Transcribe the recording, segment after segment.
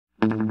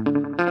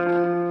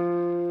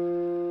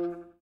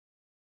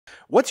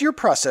What's your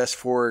process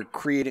for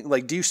creating?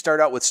 Like, do you start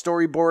out with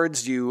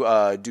storyboards? Do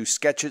you do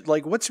sketches?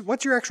 Like,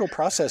 what's your actual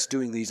process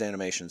doing these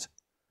animations?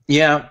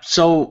 Yeah,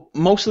 so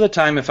most of the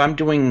time, if I'm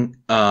doing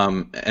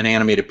an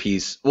animated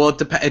piece, well,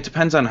 it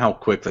depends on how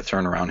quick the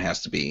turnaround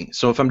has to be.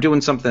 So if I'm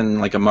doing something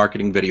like a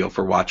marketing video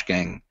for Watch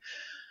Gang,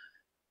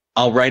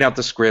 I'll write out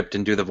the script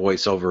and do the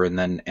voiceover, and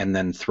then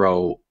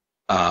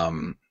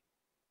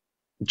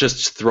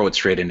just throw it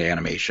straight into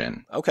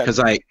animation. Okay.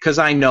 Because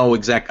I know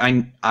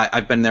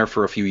I've been there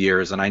for a few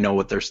years, and I know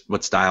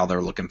what style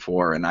they're looking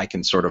for, and I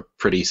can sort of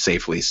pretty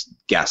safely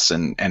guess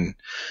and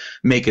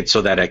make it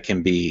so that it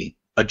can be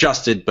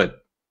adjusted, but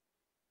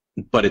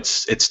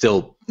it's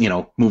still,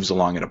 moves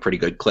along at a pretty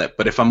good clip.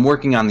 But if I'm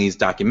working on these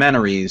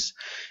documentaries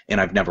and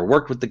I've never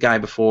worked with the guy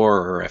before,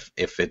 or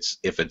if it's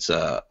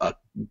a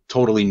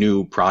totally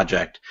new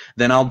project,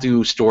 then I'll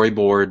do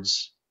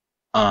storyboards.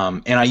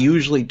 And I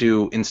usually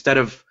do, instead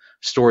of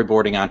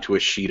storyboarding onto a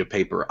sheet of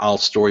paper, I'll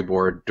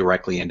storyboard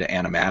directly into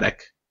Animatic.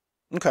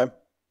 Okay.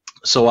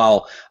 So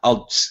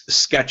I'll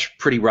sketch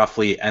pretty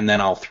roughly, and then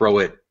I'll throw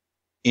it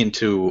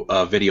into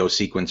a video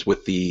sequence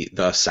with the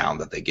sound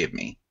that they give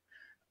me.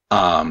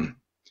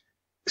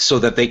 So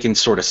that they can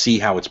sort of see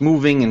how it's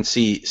moving and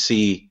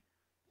see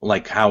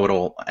like how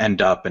it'll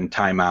end up and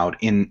time out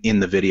in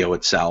the video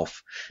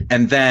itself.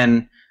 And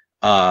then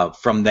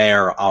from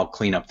there, I'll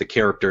clean up the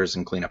characters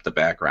and clean up the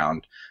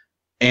background.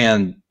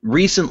 And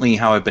recently,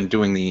 how I've been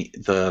doing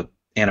the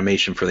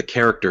animation for the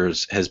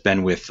characters has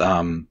been with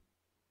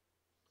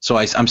so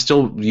I'm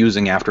still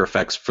using After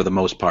Effects for the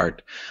most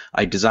part.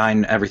 I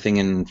design everything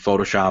in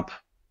Photoshop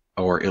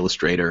or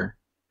Illustrator.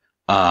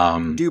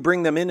 Do you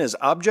bring them in as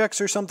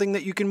objects or something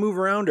that you can move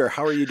around, or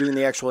how are you doing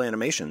the actual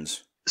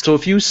animations? So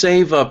if you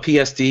save a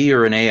PSD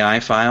or an AI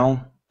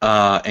file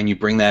and you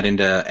bring that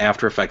into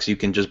After Effects, you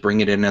can just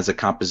bring it in as a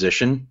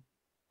composition.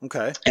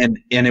 Okay. And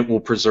it will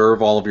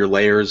preserve all of your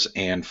layers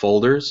and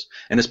folders.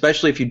 And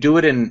especially if you do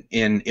it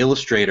in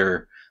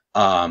Illustrator,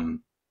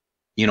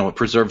 it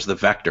preserves the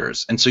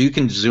vectors. And so you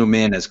can zoom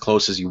in as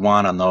close as you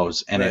want on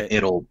those, and Right.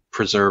 it'll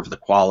preserve the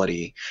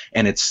quality.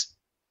 And it's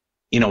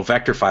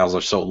vector files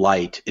are so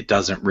light, it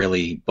doesn't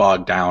really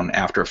bog down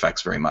After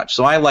Effects very much.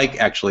 So I like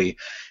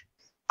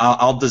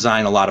I'll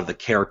design a lot of the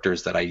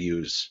characters that I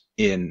use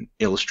in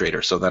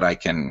Illustrator so that I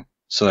can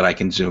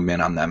zoom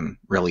in on them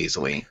real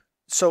easily.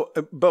 So,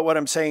 but what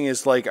I'm saying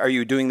is, like, are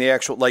you doing the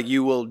actual, like,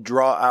 you will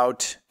draw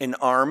out an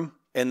arm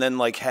and then,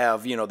 like,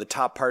 have, the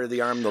top part of the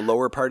arm, the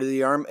lower part of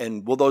the arm,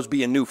 and will those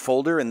be a new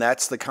folder, and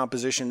that's the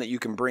composition that you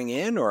can bring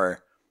in,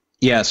 or?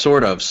 Yeah,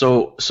 sort of.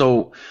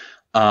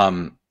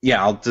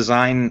 Yeah, I'll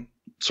design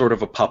sort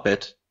of a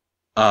puppet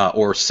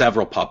or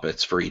several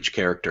puppets for each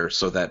character,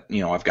 so that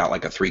I've got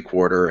like a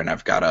 3/4 and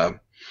I've got a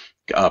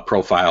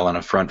profile and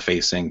a front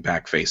facing,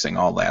 back facing,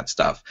 all that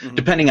stuff. Mm-hmm.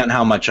 Depending on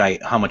how much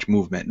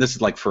movement. This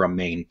is like for a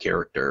main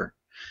character,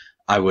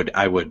 I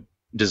would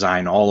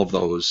design all of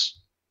those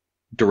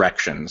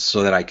directions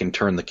so that I can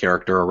turn the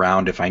character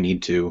around if I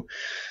need to.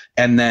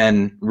 And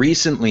then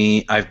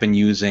recently I've been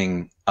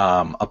using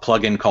a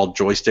plugin called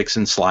Joysticks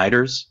and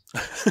Sliders.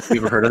 You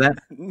ever heard of that?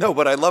 No,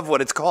 but I love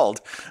what it's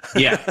called.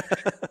 Yeah,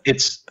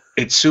 it's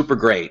super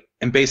great.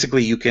 And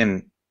basically you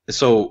create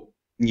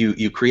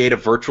a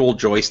virtual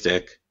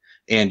joystick,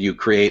 and you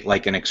create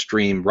like an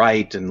extreme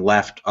right and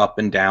left, up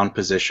and down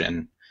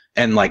position,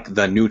 and like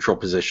the neutral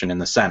position in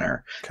the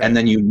center. Okay. And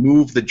then you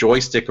move the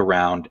joystick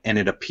around, and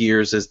it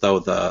appears as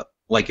though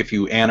if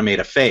you animate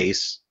a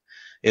face,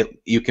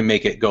 you can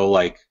make it go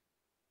like,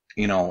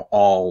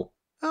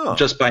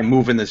 just by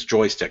moving this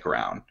joystick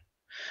around.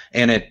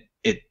 And it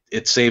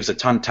saves a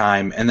ton of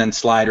time. And then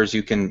sliders,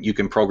 you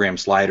can program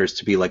sliders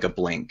to be like a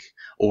blink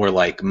or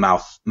like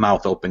mouth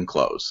open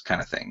close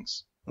kind of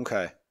things.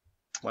 Okay.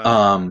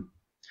 Wow.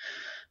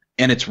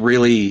 And it's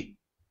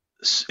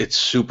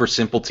super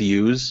simple to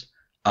use.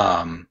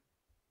 Yeah,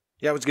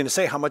 I was going to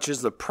say, how much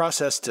is the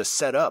process to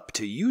set up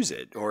to use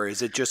it, or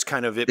is it just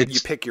kind of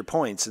you pick your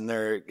points and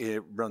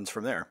it runs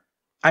from there?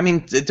 I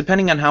mean,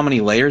 depending on how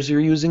many layers you're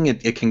using,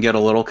 it can get a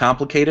little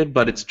complicated,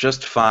 but it's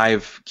just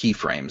 5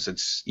 keyframes.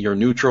 It's your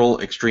neutral,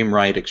 extreme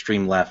right,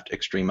 extreme left,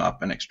 extreme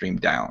up, and extreme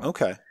down.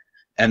 Okay.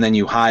 And then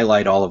you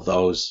highlight all of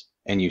those,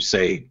 and you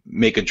say,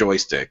 make a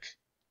joystick,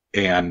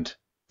 and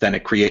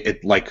then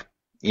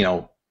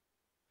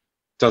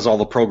does all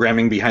the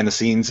programming behind the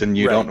scenes, and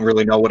you Right. don't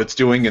really know what it's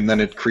doing, and then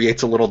it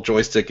creates a little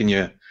joystick, and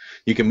you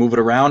can move it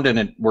around, and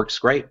it works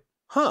great.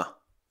 Huh.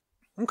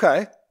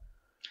 Okay.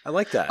 I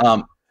like that.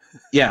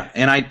 Yeah,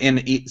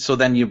 so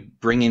then you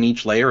bring in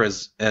each layer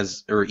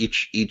or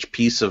each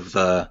piece of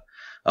the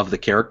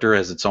character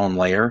as its own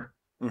layer,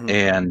 Mm-hmm.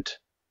 and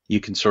you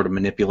can sort of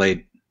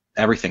manipulate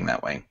everything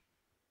that way.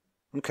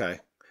 Okay.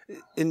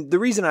 And the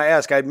reason I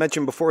ask, I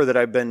mentioned before that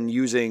I've been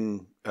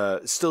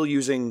still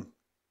using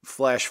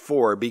Flash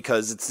 4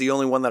 because it's the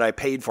only one that I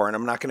paid for, and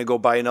I'm not going to go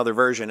buy another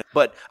version.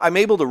 But I'm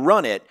able to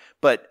run it,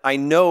 but I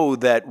know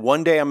that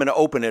one day I'm going to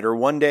open it, or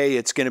one day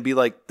it's going to be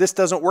like, this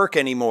doesn't work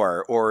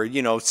anymore, or,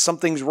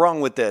 something's wrong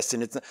with this.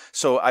 And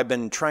so I've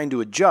been trying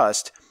to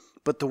adjust.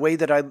 but the way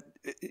that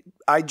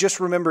I just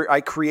remember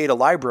I create a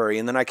library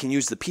and then I can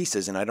use the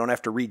pieces and I don't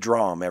have to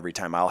redraw them every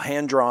time. I'll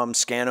hand draw them,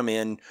 scan them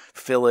in,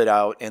 fill it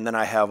out, and then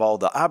I have all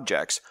the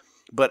objects.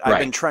 But I've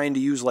been trying to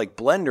use like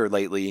Blender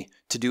lately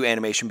to do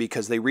animation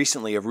because they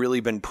recently have really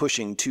been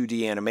pushing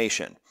 2D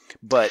animation.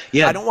 But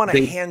I don't want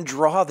to hand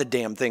draw the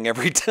damn thing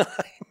every time.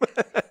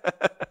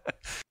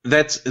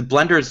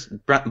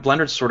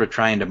 Blender's sort of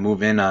trying to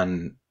move in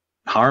on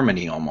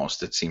Harmony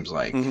almost, it seems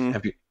like.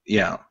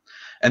 Yeah.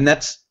 And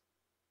that's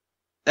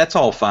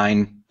all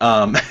fine.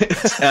 I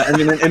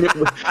mean, and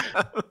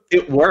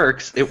it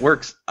works. It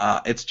works.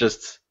 It's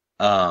just,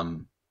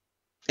 and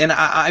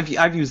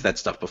I've used that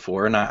stuff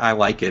before, and I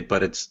like it.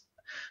 But it's,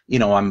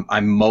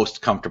 I'm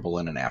most comfortable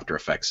in an After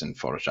Effects and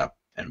Photoshop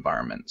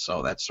environment,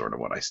 so that's sort of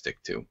what I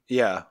stick to.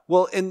 Yeah,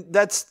 well, and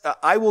that's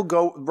I will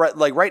go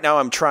right now.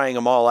 I'm trying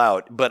them all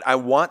out, but I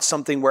want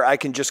something where I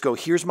can just go,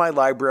 here's my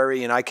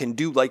library, and I can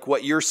do like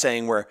what you're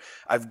saying, where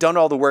I've done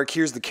all the work.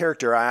 Here's the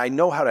character. I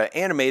know how to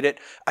animate it.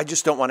 I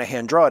just don't want to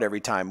hand draw it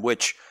every time.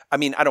 Which, I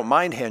mean, I don't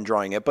mind hand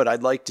drawing it, but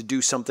I'd like to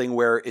do something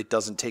where it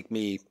doesn't take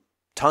me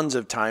tons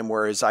of time.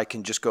 Whereas I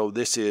can just go,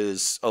 this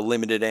is a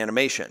limited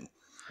animation,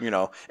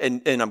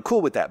 and I'm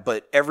cool with that.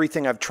 But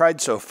everything I've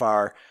tried so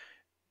far.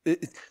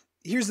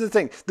 Here's the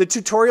thing. The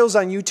tutorials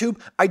on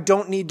YouTube, I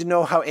don't need to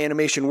know how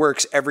animation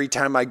works every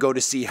time I go to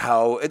see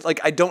how...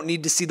 I don't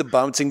need to see the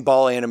bouncing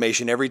ball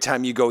animation every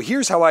time you go,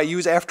 here's how I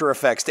use After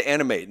Effects to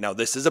animate. Now,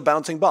 this is a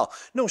bouncing ball.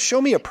 No, show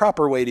me a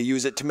proper way to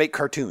use it to make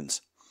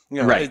cartoons.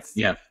 Right,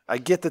 yeah. I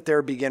get that there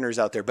are beginners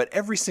out there, but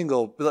every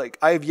single...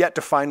 I have yet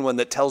to find one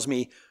that tells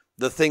me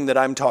the thing that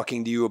I'm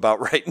talking to you about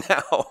right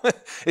now.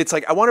 It's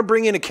like, I want to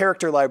bring in a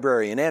character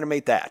library and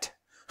animate that.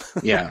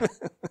 Yeah.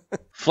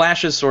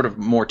 Flash is sort of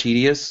more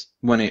tedious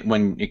when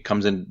it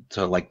comes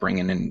into like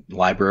bringing in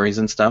libraries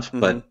and stuff,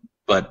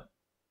 but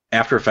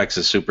After Effects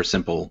is super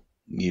simple.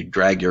 You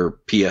drag your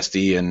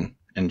PSD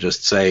and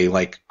just say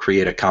like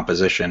create a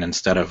composition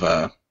instead of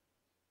a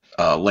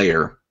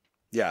layer.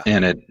 Yeah.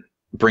 And it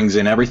brings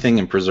in everything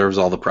and preserves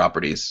all the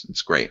properties.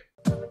 It's great.